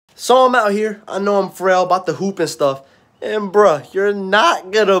So I'm out here. I know I'm frail about the hoop and stuff. And bruh, you're not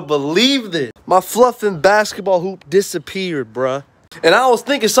gonna believe this. My fluffing basketball hoop disappeared, bruh. And I was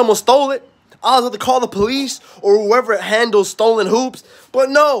thinking someone stole it. I was about to call the police or whoever handles stolen hoops. But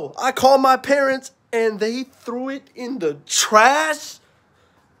no, I called my parents and they threw it in the trash.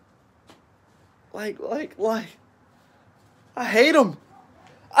 Like, I hate them.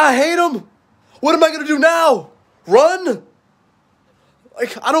 I hate them. What am I gonna do now? Run?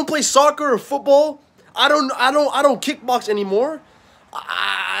 Like, I don't play soccer or football. I don't kickbox anymore.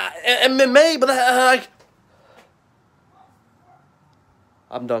 MMA, but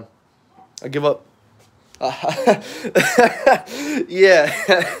I'm done. I give up. Yeah.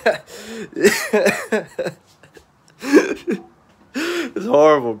 It's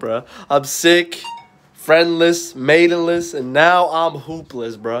horrible, bro. I'm sick, friendless, maidenless, and now I'm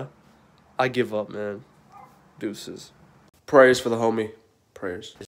hoopless, bro. I give up, man. Deuces. Prayers for the homie. Prayers.